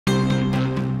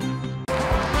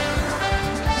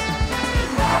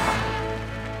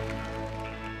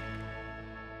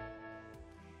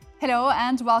Hello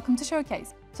and welcome to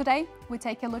Showcase. Today we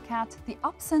take a look at the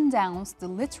ups and downs the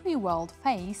literary world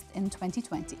faced in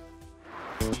 2020.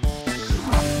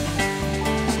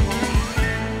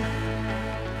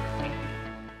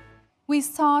 We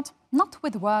start not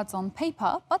with words on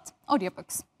paper, but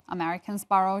audiobooks. Americans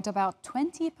borrowed about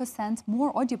 20%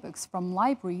 more audiobooks from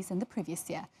libraries in the previous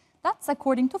year. That's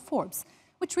according to Forbes,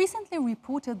 which recently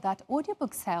reported that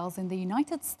audiobook sales in the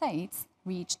United States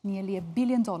reached nearly $1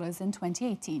 billion in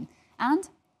 2018. And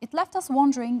it left us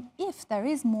wondering if there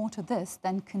is more to this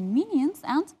than convenience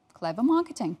and clever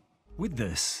marketing. With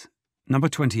this, number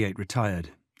 28 retired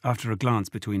after a glance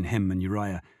between him and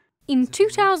Uriah. In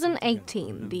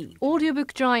 2018, the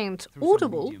audiobook giant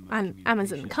Audible, an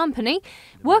Amazon company,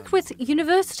 worked with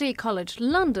University College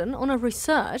London on a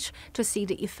research to see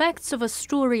the effects of a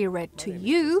story read to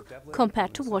you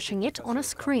compared to watching it on a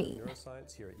screen.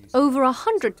 Over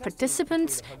 100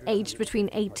 participants, aged between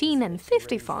 18 and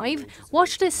 55,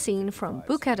 watched a scene from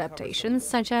book adaptations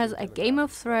such as A Game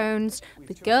of Thrones,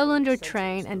 The Girl on the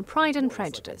Train and Pride and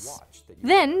Prejudice.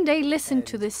 Then they listened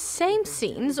to the same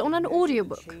scenes on an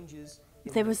audiobook.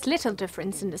 There was little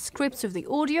difference in the scripts of the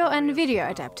audio and video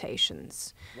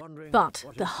adaptations. But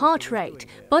the heart rate,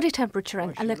 body temperature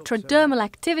and electrodermal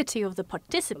activity of the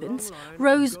participants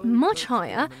rose much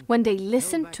higher when they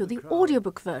listened to the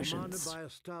audiobook versions.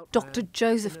 Dr.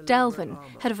 Joseph Delvin,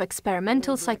 head of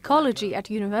experimental psychology at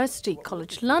University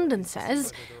College London,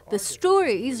 says the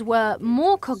stories were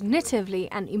more cognitively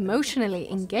and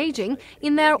emotionally engaging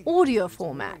in their audio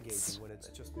formats.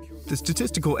 The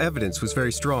statistical evidence was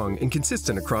very strong and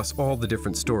consistent across all the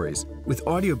different stories, with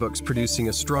audiobooks producing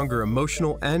a stronger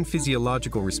emotional and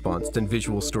physiological response than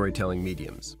visual storytelling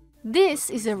mediums. This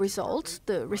is a result,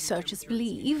 the researchers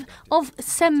believe, of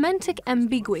semantic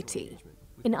ambiguity.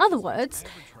 In other words,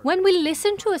 when we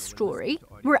listen to a story,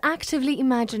 we're actively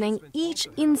imagining each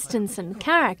instance and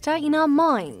character in our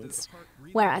minds,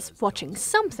 whereas watching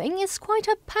something is quite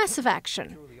a passive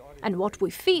action. And what we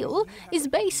feel is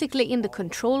basically in the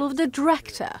control of the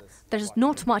director. There's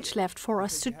not much left for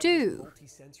us to do.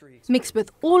 Mixed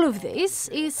with all of this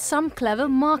is some clever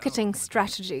marketing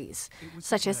strategies,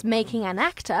 such as making an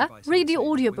actor read the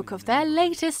audiobook of their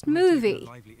latest movie.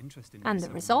 And the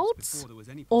results?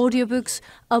 Audiobooks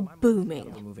are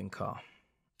booming.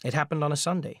 It happened on a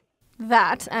Sunday.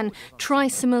 That, and try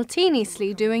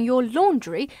simultaneously doing your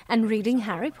laundry and reading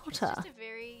Harry Potter.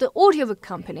 The audiobook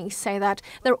companies say that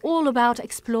they're all about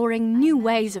exploring new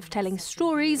ways of telling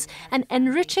stories and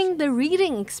enriching the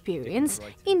reading experience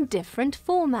in different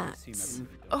formats.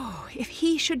 Oh, if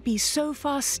he should be so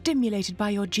far stimulated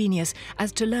by your genius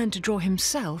as to learn to draw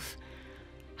himself,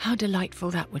 how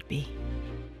delightful that would be.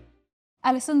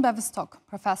 Alison Baverstock,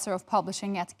 professor of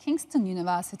publishing at Kingston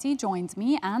University, joined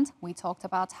me and we talked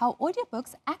about how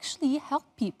audiobooks actually help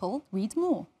people read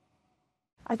more.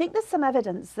 I think there's some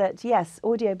evidence that, yes,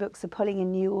 audiobooks are pulling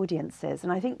in new audiences,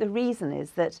 and I think the reason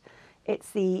is that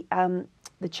it's the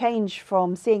change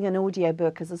from seeing an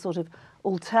audiobook as a sort of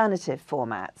alternative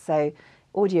format. So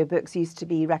audiobooks used to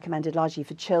be recommended largely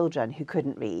for children who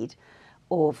couldn't read,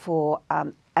 or for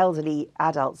elderly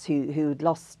adults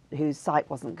whose sight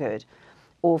wasn't good,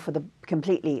 or for the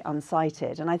completely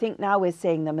unsighted. And I think now we're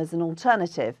seeing them as an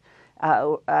alternative,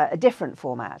 a different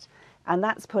format. And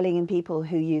that's pulling in people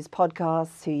who use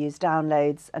podcasts, who use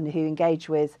downloads, and who engage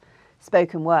with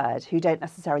spoken word, who don't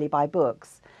necessarily buy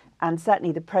books. And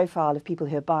certainly the profile of people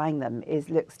who are buying them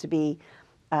looks to be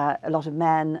a lot of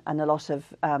men and a lot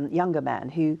of younger men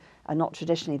who are not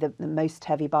traditionally the most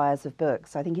heavy buyers of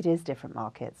books. So I think it is different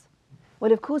markets.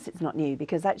 Well, of course it's not new,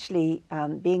 because actually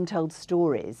being told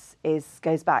stories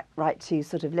goes back right to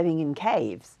sort of living in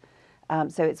caves.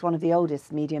 So it's one of the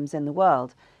oldest mediums in the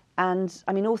world. And,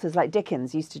 I mean, authors like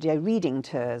Dickens used to do reading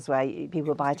tours where people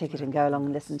would buy a ticket and go along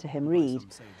and listen to him read.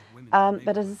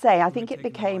 But as I say, I think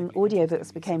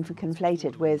audiobooks became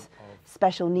conflated with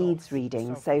special needs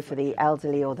reading, so for the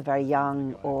elderly or the very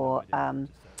young, or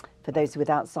for those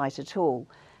without sight at all.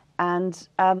 And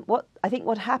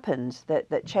what happened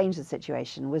that changed the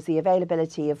situation was the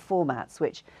availability of formats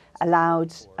which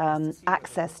allowed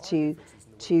access to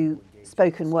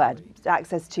spoken word,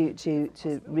 access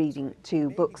to reading, to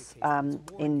books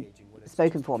in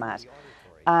spoken format,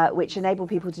 which enable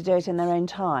people to do it in their own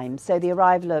time. So the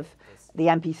arrival of the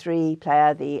MP3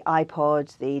 player, the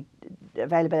iPod, the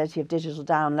availability of digital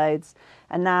downloads,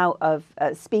 and now of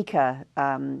speakers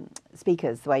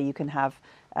where you can have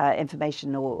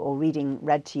information or reading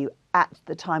read to you at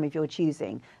the time of your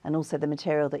choosing, and also the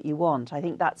material that you want. I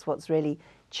think that's what's really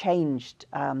changed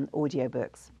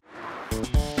audiobooks.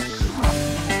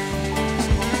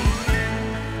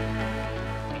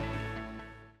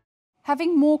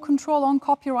 Having more control on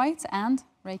copyright and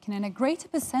raking in a greater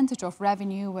percentage of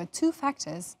revenue were two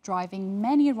factors driving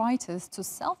many writers to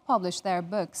self-publish their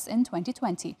books in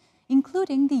 2020,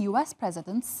 including the US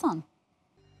president's son.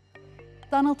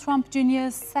 Donald Trump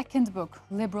Jr.'s second book,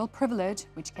 Liberal Privilege,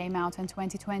 which came out in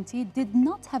 2020, did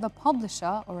not have a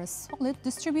publisher or a solid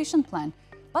distribution plan.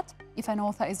 But if an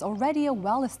author is already a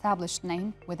well-established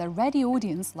name with a ready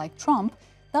audience like Trump,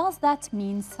 does that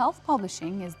mean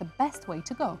self-publishing is the best way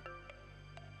to go?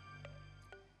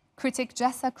 Critic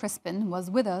Jessa Crispin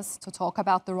was with us to talk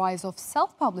about the rise of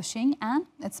self-publishing and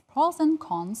its pros and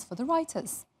cons for the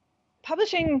writers.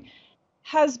 Publishing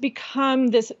has become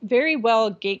this very well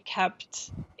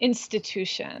gate-kept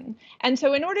institution. And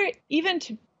so in order even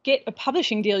to get a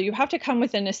publishing deal, you have to come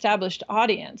with an established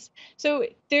audience. So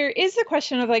there is the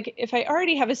question of like, if I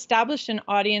already have established an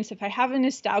audience, if I have an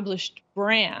established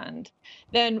brand,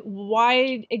 then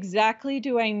why exactly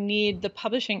do I need the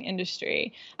publishing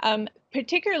industry?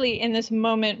 Particularly in this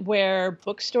moment where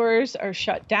bookstores are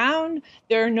shut down,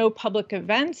 there are no public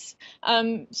events.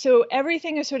 So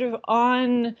everything is sort of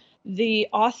on the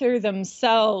author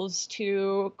themselves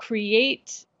to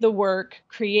create the work,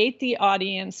 create the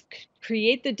audience,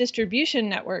 create the distribution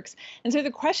networks. And so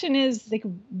the question is, like,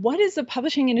 what does the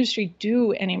publishing industry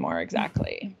do anymore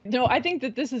exactly? No, I think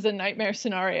that this is a nightmare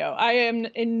scenario. I am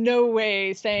in no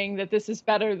way saying that this is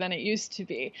better than it used to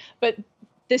be, but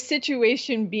the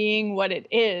situation being what it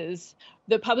is,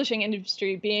 the publishing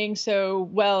industry being so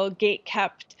well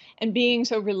gate-kept and being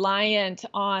so reliant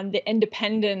on the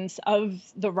independence of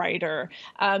the writer,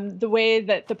 the way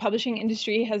that the publishing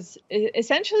industry has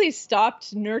essentially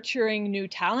stopped nurturing new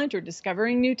talent or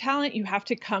discovering new talent. You have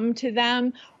to come to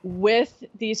them with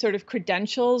these sort of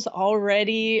credentials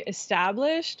already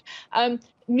established,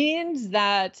 means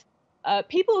that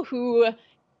people who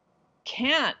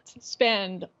can't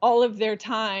spend all of their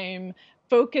time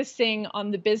focusing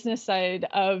on the business side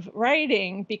of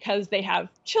writing because they have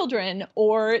children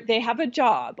or they have a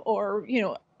job or, you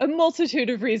know, a multitude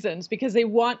of reasons because they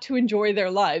want to enjoy their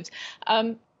lives,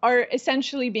 are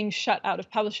essentially being shut out of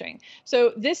publishing.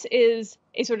 So this is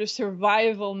a sort of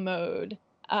survival mode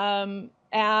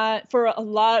for a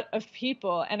lot of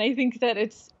people. And I think that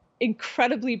it's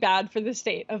incredibly bad for the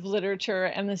state of literature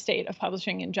and the state of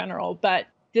publishing in general. But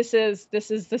this is the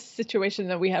situation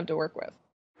that we have to work with.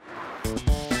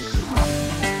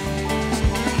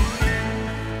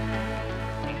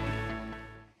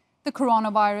 The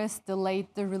coronavirus delayed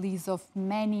the release of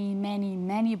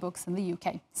many books in the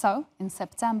UK. So, in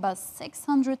September,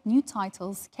 600 new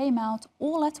titles came out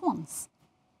all at once.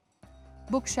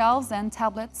 Bookshelves and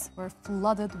tablets were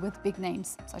flooded with big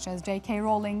names, such as J.K.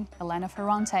 Rowling, Helena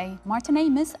Ferrante, Martin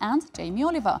Amis and Jamie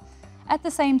Oliver. At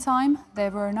the same time,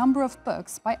 there were a number of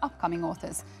books by upcoming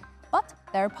authors. But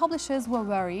their publishers were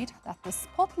worried that the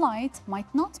spotlight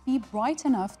might not be bright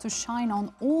enough to shine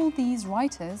on all these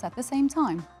writers at the same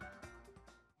time.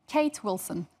 Kate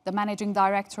Wilson, the managing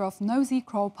director of Nosy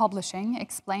Publishing,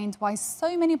 explained why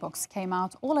so many books came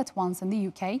out all at once in the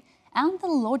UK and the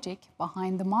logic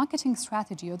behind the marketing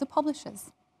strategy of the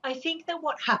publishers. I think that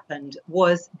what happened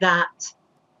was that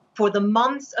for the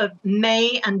months of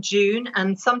May and June,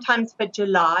 and sometimes for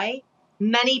July,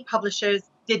 many publishers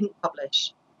didn't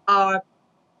publish. Our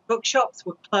bookshops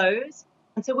were closed,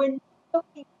 and so we're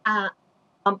looking at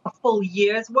a full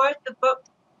year's worth of books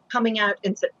coming out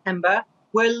in September.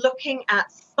 We're looking at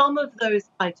some of those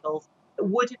titles that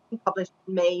would have been published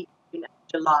in May, June, and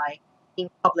July being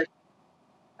published.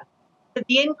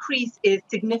 The increase is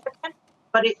significant,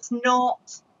 but it's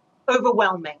not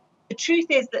overwhelming. The truth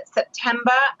is that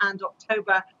September and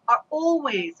October are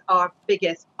always our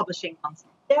biggest publishing months.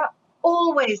 They're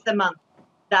always the month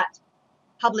that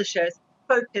publishers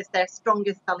focus their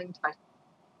strongest selling titles.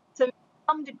 So to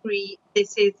some degree,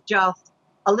 this is just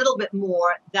a little bit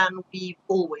more than we've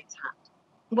always had.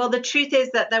 Well, the truth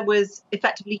is that there was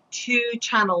effectively two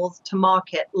channels to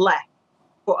market left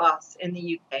for us in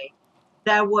the UK.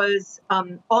 There was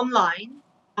online,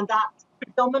 and that's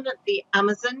predominantly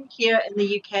Amazon here in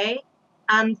the UK,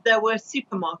 and there were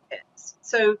supermarkets.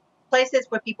 So places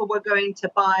where people were going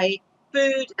to buy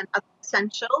food and other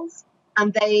essentials,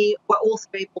 and they were also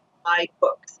able to buy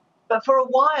books. But for a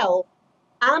while,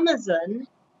 Amazon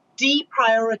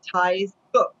deprioritized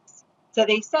books. So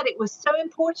they said it was so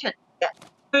important to get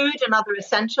food and other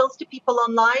essentials to people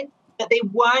online that they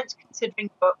weren't considering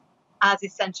books as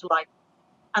essential items.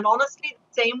 And honestly,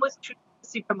 the same was true for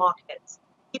supermarkets.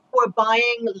 People were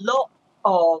buying lots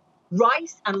of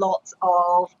rice and lots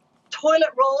of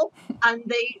toilet roll, and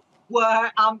they were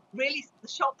the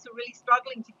shops were really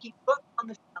struggling to keep books on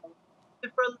the shelves. So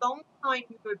for a long time,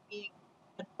 we were being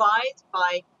advised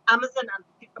by Amazon and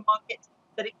the supermarkets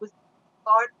that it was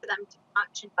hard for them to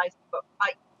merchandise the book,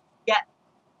 like get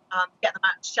them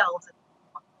out of shelves.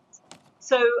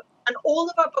 So, and all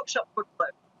of our bookshops were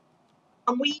closed.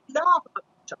 And we love a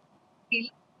bookshop.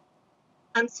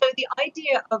 And so the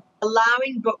idea of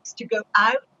allowing books to go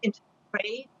out into the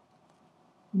trade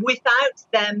without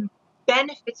them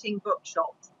benefiting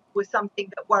bookshops was something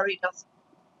that worried us.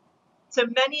 So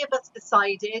many of us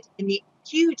decided, in the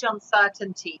huge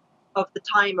uncertainty of the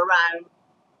time around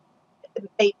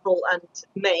April and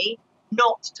May,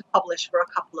 not to publish for a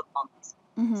couple of months.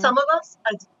 Mm-hmm. Some of us,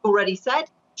 as already said,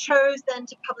 chose then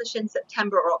to publish in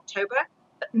September or October,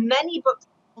 but many books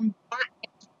come back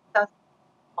into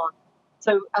 2001.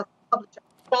 So as a publisher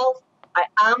myself, I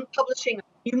am publishing a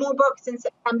few more books in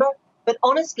September, but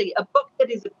honestly, a book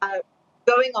that is about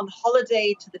going on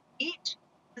holiday to the beach,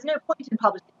 there's no point in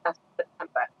publishing that in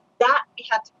September. That we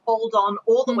had to hold on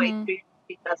all the way through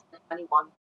 2021.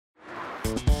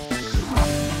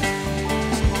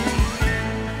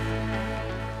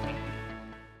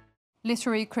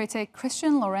 Literary critic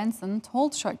Crispin Lorentzen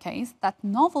told Showcase that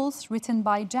novels written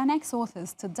by Gen X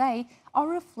authors today are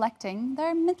reflecting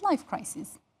their midlife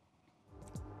crisis.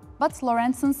 But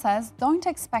Lorentzen says don't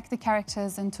expect the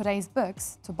characters in today's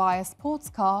books to buy a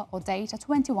sports car or date a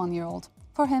 21-year-old.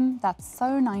 For him, that's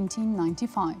so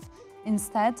 1995.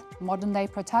 Instead, modern-day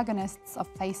protagonists are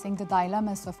facing the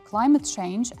dilemmas of climate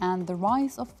change and the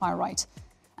rise of far-right.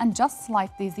 And just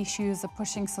like these issues are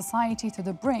pushing society to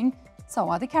the brink, so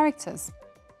are the characters.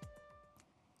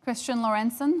 Crispin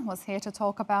Lorentzen was here to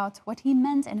talk about what he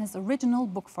meant in his original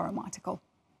book forum article.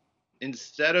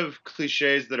 Instead of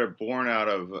cliches that are born out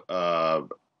of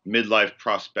midlife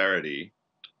prosperity,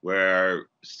 where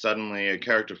suddenly a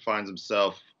character finds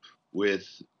himself with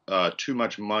too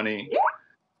much money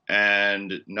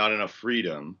and not enough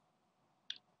freedom,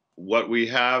 what we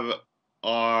have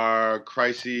are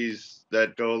crises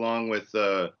that go along with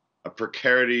a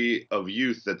precarity of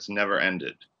youth that's never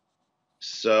ended.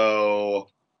 So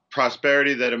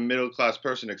prosperity that a middle-class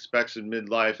person expects in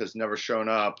midlife has never shown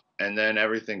up, and then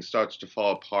everything starts to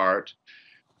fall apart.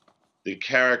 The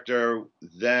character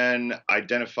then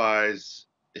identifies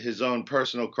his own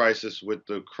personal crisis with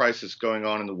the crisis going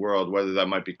on in the world, whether that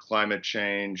might be climate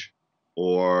change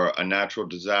or a natural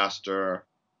disaster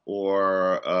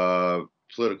or a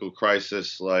political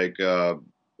crisis like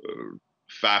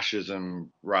fascism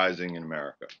rising in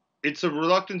America. It's a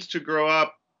reluctance to grow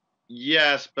up,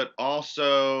 yes, but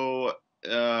also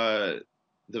the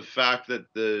fact that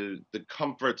the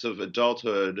comforts of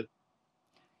adulthood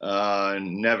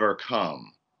never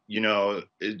come. You know,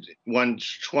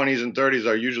 one's 20s and 30s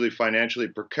are usually financially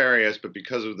precarious, but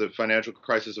because of the financial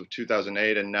crisis of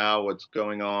 2008 and now what's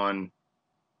going on,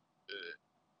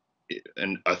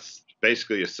 and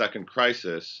basically a second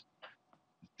crisis,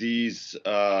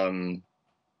 the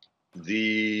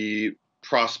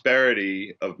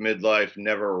prosperity of midlife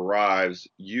never arrives.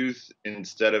 Youth,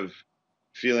 instead of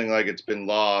feeling like it's been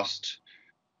lost,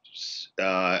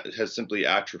 has simply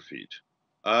atrophied.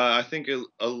 I think a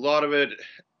lot of it,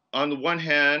 on the one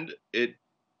hand, it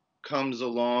comes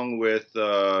along with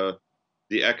the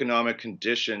economic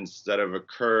conditions that have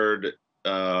occurred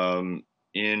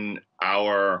in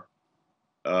our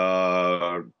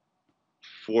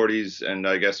 40s, and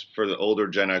I guess for the older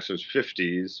Gen Xers,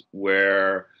 50s,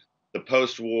 where the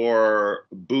post-war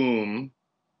boom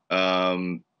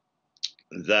that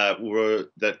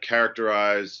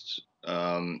characterized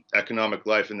economic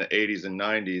life in the 80s and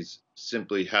 90s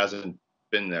simply hasn't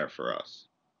been there for us.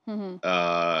 Mm-hmm.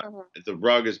 The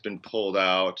rug has been pulled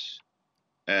out,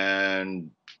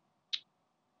 and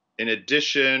in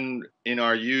addition, in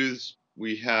our youth,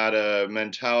 we had a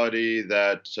mentality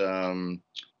that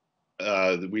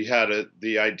we had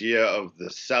the idea of the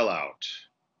sellout.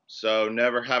 So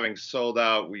never having sold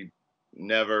out, we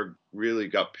never really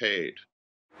got paid.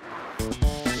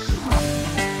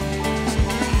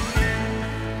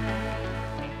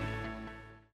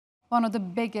 One of the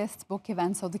biggest book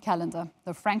events of the calendar,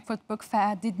 the Frankfurt Book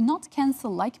Fair, did not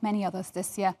cancel like many others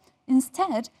this year.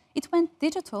 Instead, it went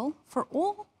digital for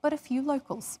all but a few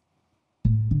locals.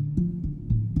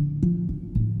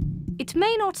 It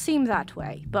may not seem that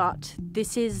way, but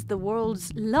this is the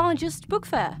world's largest book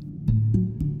fair.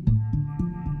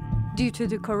 Due to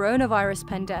the coronavirus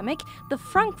pandemic, the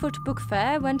Frankfurt Book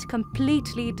Fair went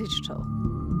completely digital.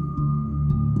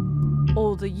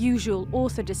 All the usual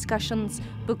author discussions,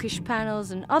 bookish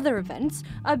panels and other events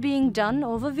are being done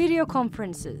over video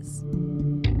conferences.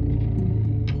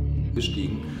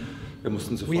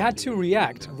 We had to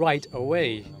react right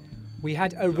away. We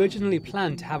had originally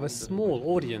planned to have a small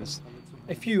audience,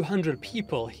 a few hundred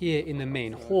people here in the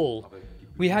main hall.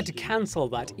 We had to cancel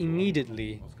that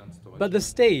immediately. But the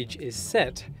stage is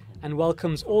set and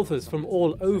welcomes authors from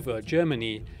all over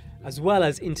Germany, as well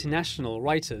as international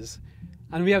writers.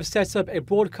 And we have set up a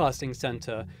broadcasting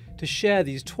centre to share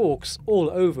these talks all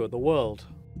over the world.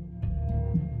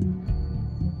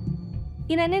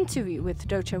 In an interview with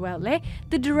Deutsche Welle,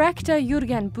 the director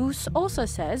Jürgen Buss also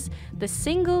says the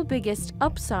single biggest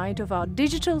upside of our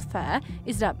digital fair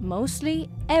is that mostly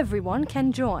everyone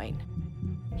can join.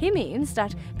 He means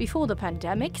that before the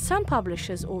pandemic, some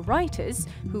publishers or writers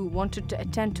who wanted to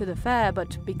attend to the fair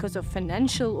but because of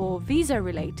financial or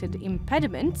visa-related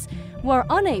impediments were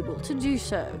unable to do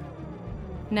so.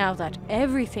 Now that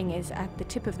everything is at the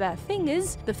tip of their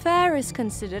fingers, the fair is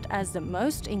considered as the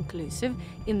most inclusive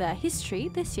in their history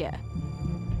this year.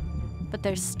 But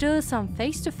there's still some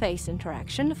face-to-face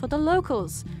interaction for the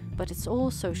locals, but it's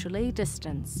all socially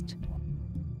distanced.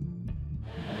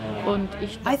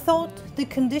 I thought the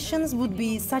conditions would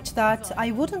be such that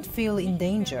I wouldn't feel in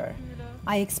danger.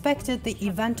 I expected the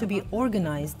event to be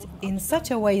organized in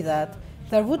such a way that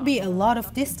there would be a lot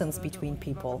of distance between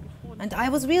people, and I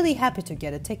was really happy to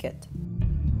get a ticket.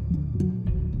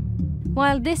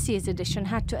 While this year's edition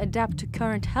had to adapt to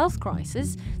current health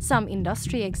crisis, some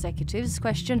industry executives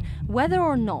question whether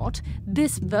or not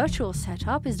this virtual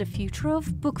setup is the future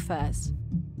of book fairs.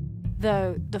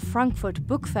 Though the Frankfurt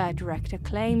Book Fair director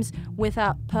claims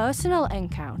without personal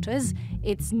encounters,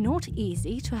 it's not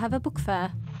easy to have a book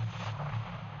fair.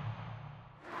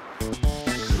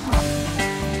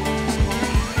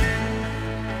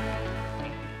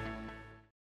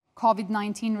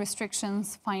 COVID-19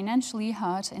 restrictions financially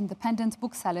hurt independent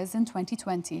booksellers in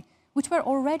 2020, which were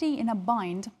already in a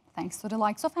bind thanks to the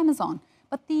likes of Amazon.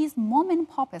 But these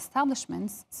mom-and-pop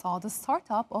establishments saw the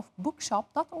startup of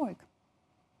Bookshop.org.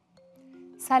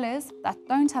 Sellers that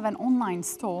don't have an online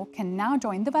store can now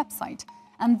join the website,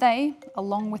 and they,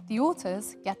 along with the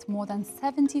authors, get more than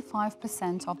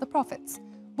 75% of the profits.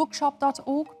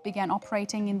 Bookshop.org began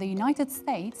operating in the United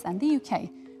States and the UK,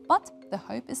 but the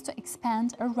hope is to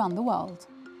expand around the world.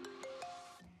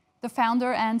 The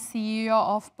founder and CEO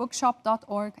of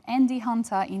Bookshop.org, Andy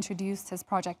Hunter, introduced his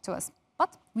project to us.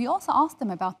 But we also asked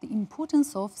him about the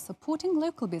importance of supporting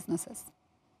local businesses.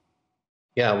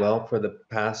 Yeah, well, for the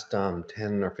past 10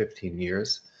 or 15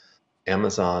 years,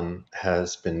 Amazon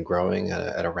has been growing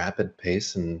at a rapid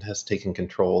pace and has taken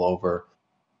control over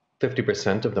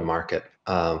 50% of the market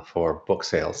for book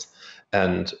sales.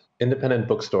 And independent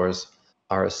bookstores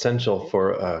are essential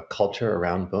for a culture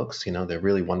around books. You know, they're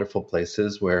really wonderful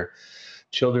places where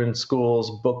children's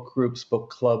schools, book groups, book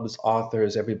clubs,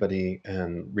 authors, everybody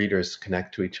and readers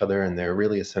connect to each other, and they're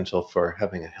really essential for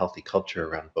having a healthy culture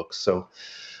around books. So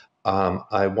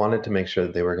I wanted to make sure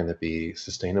that they were going to be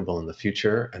sustainable in the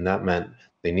future, and that meant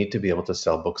they need to be able to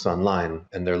sell books online,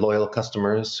 and their loyal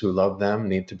customers who love them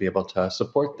need to be able to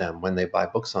support them when they buy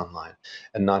books online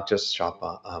and not just shop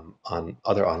on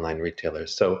other online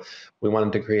retailers. So we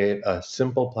wanted to create a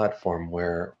simple platform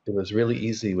where it was really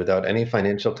easy, without any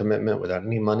financial commitment, without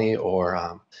any money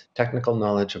or technical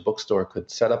knowledge. A bookstore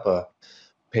could set up a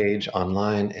page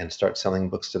online and start selling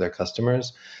books to their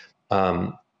customers.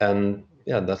 And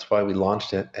yeah, that's why we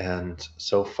launched it. And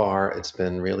so far, it's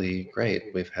been really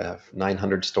great. We have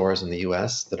 900 stores in the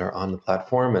US that are on the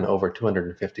platform and over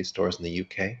 250 stores in the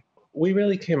UK. We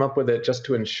really came up with it just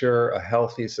to ensure a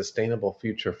healthy, sustainable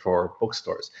future for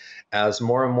bookstores. As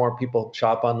more and more people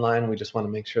shop online, we just want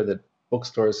to make sure that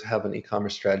bookstores have an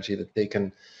e-commerce strategy that they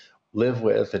can live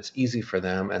with, that's easy for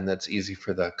them, and that's easy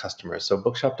for the customers. So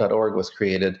Bookshop.org was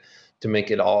created to make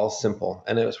it all simple,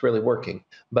 and it was really working.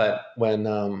 But when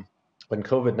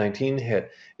COVID-19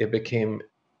 hit, it became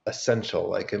essential.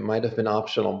 Like, it might have been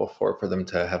optional before for them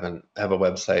to have a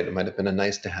website. It might have been a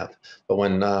nice to have. But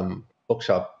when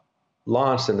Bookshop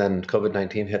launched and then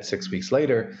COVID-19 hit 6 weeks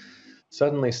later,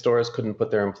 suddenly stores couldn't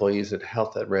put their employees at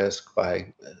health at risk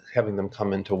by having them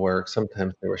come into work.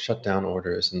 Sometimes there were shut down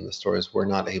orders and the stores were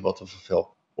not able to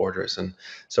fulfill orders. And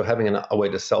so having a way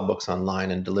to sell books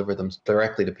online and deliver them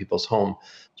directly to people's home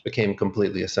became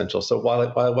completely essential. So while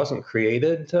it wasn't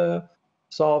created to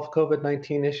solve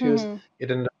COVID-19 issues,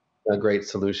 it ended up being a great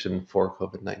solution for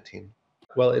COVID-19.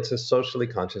 Well, it's a socially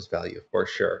conscious value for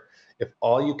sure. If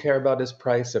all you care about is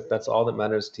price, if that's all that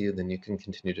matters to you, then you can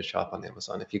continue to shop on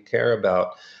Amazon. If you care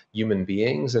about human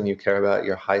beings and you care about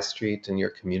your high street and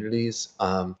your communities,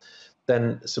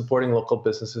 then supporting local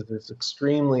businesses is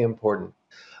extremely important.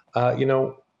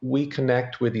 We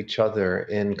connect with each other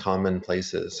in common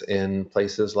places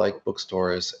like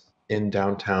bookstores, in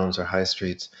downtowns or high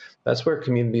streets. That's where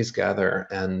communities gather,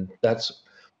 and that's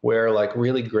where like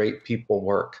really great people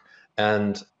work.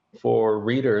 And for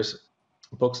readers,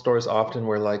 bookstores often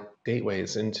were like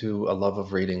gateways into a love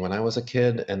of reading. When I was a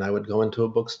kid and I would go into a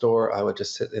bookstore, I would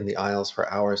just sit in the aisles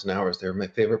for hours and hours. They were my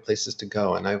favorite places to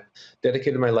go. And I've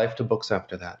dedicated my life to books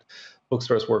after that.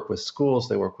 Bookstores work with schools,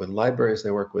 they work with libraries,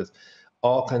 they work with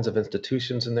all kinds of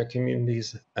institutions in their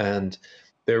communities. And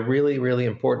they're really, really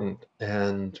important.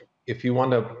 And if you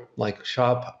want to like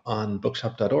shop on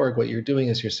bookshop.org, what you're doing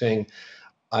is you're saying,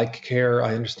 I care,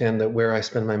 I understand that where I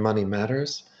spend my money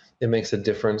matters. It makes a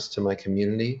difference to my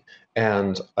community,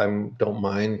 and I don't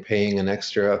mind paying an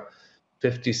extra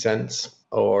 50 cents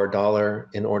or dollar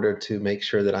in order to make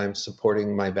sure that I'm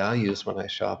supporting my values when I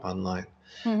shop online.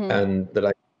 And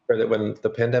that when the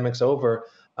pandemic's over,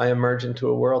 I emerge into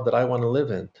a world that I want to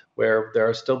live in, where there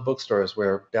are still bookstores,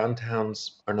 where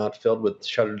downtowns are not filled with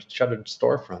shuttered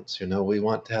storefronts. You know, we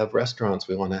want to have restaurants,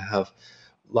 we want to have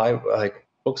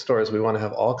bookstores, we want to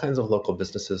have all kinds of local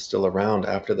businesses still around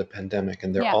after the pandemic,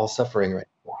 and they're all suffering right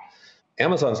now.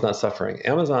 Amazon's not suffering.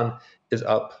 Amazon is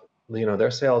up. You know, their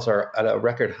sales are at a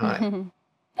record high.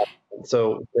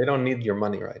 So they don't need your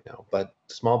money right now, but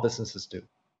small businesses do.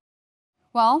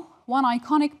 Well, one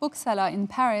iconic bookseller in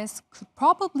Paris could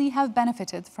probably have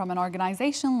benefited from an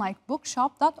organization like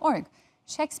Bookshop.org.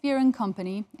 Shakespeare and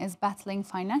Company is battling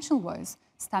financial woes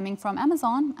stemming from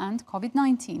Amazon and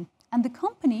COVID-19. And the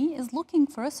company is looking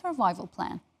for a survival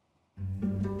plan.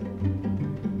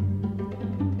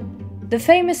 The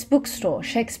famous bookstore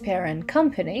Shakespeare and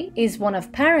Company is one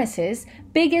of Paris's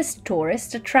biggest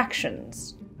tourist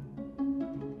attractions.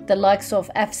 The likes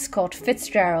of F. Scott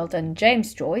Fitzgerald and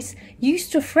James Joyce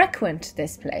used to frequent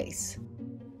this place.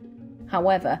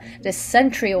 However, this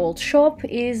century-old shop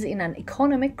is in an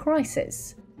economic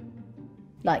crisis.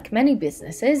 Like many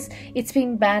businesses, it's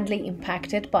been badly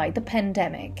impacted by the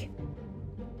pandemic.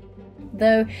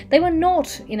 Though they were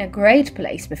not in a great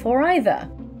place before either.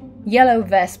 Yellow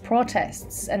Vest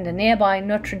protests and the nearby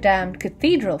Notre Dame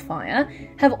Cathedral fire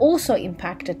have also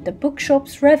impacted the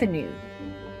bookshop's revenue.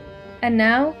 And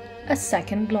now, a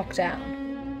second lockdown.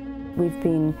 We've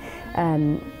been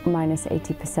minus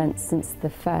 80% since the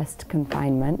first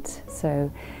confinement,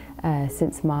 so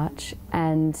since March.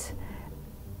 And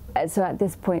so at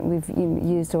this point, we've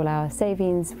used all our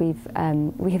savings. We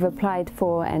have applied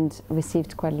for and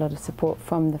received quite a lot of support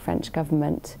from the French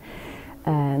government,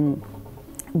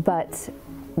 but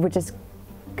we're just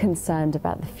concerned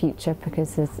about the future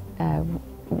because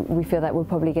we feel that we're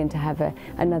probably going to have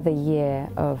another year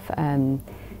of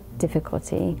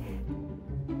difficulty.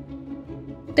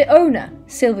 The owner,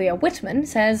 Sylvia Whitman,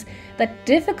 says that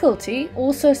difficulty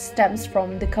also stems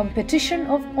from the competition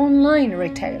of online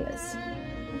retailers.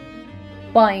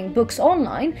 Buying books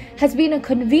online has been a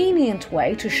convenient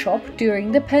way to shop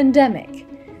during the pandemic,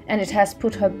 and it has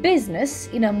put her business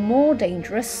in a more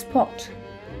dangerous spot.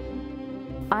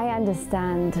 I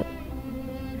understand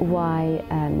why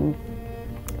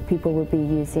people will be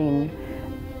using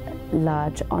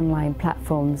large online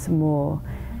platforms more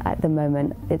at the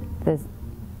moment.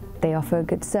 They offer a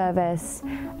good service.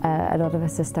 A lot of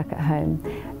us are stuck at home.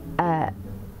 I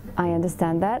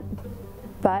understand that,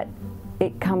 but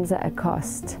it comes at a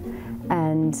cost,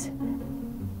 and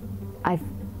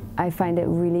I find it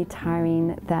really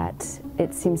tiring that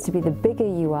it seems to be the bigger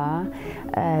you are,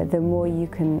 the more you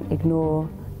can ignore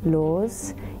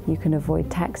laws, you can avoid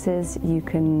taxes, you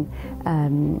can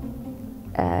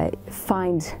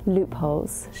find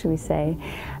loopholes, should we say,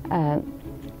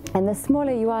 and the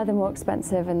smaller you are, the more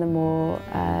expensive and the more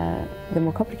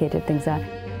complicated things are.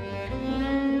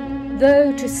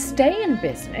 Though to stay in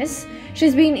business,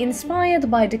 she's been inspired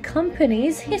by the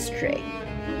company's history.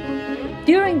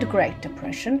 During the Great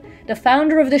Depression, the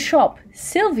founder of the shop,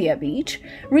 Sylvia Beach,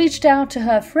 reached out to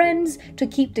her friends to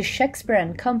keep the Shakespeare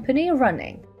and Company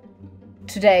running.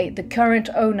 Today, the current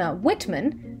owner,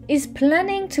 Whitman, is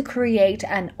planning to create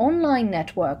an online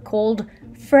network called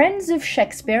Friends of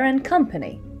Shakespeare and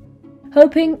Company,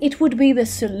 hoping it would be the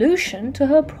solution to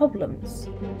her problems.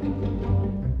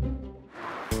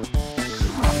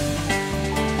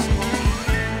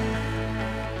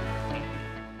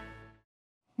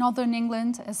 Northern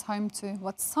England is home to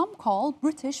what some call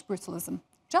British brutalism.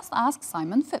 Just ask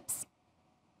Simon Phipps.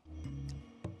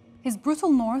 His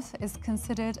Brutal North is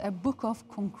considered a book of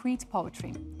concrete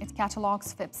poetry. It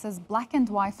catalogues Phipps's black and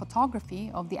white photography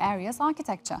of the area's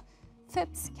architecture.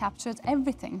 Phipps captured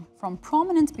everything from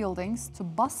prominent buildings to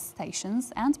bus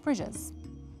stations and bridges.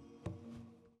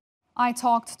 I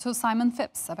talked to Simon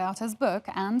Phipps about his book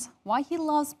and why he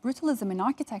loves brutalism in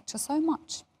architecture so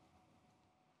much.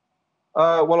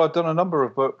 Well, I've done a number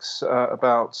of books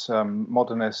about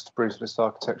modernist, brutalist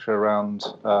architecture around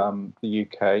the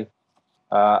UK.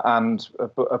 and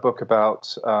a book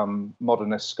about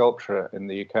modernist sculpture in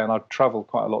the UK. And I've travelled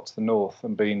quite a lot to the north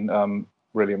and been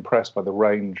really impressed by the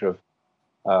range of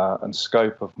and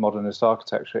scope of modernist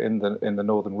architecture in the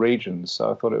northern regions.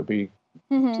 So I thought it would be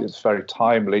it's very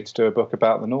timely to do a book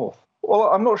about the north. Well,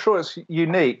 I'm not sure it's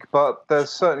unique, but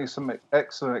there's certainly some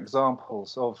excellent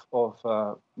examples of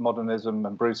modernism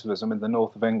and brutalism in the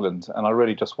north of England, and I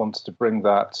really just wanted to bring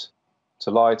that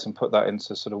to light and put that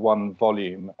into sort of one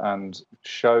volume and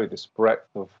show this breadth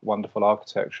of wonderful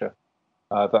architecture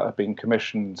that had been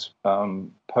commissioned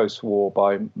post-war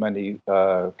by many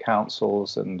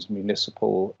councils and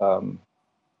municipal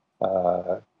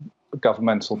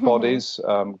governmental bodies.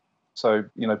 So,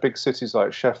 you know, big cities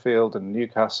like Sheffield and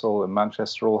Newcastle and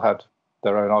Manchester all had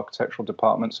their own architectural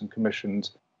departments and commissioned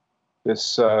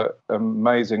this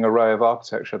amazing array of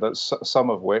architecture, that some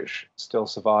of which still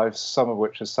survives, some of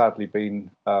which has sadly been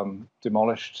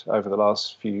demolished over the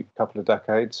last couple of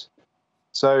decades.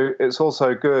 So it's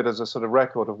also good as a sort of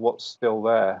record of what's still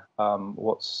there,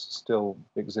 what's still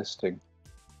existing.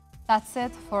 That's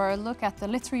it for a look at the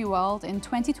literary world in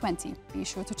 2020. Be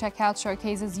sure to check out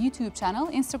Showcase's YouTube channel,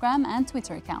 Instagram and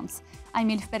Twitter accounts. I'm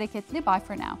Milf Bereketli. Bye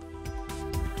for now.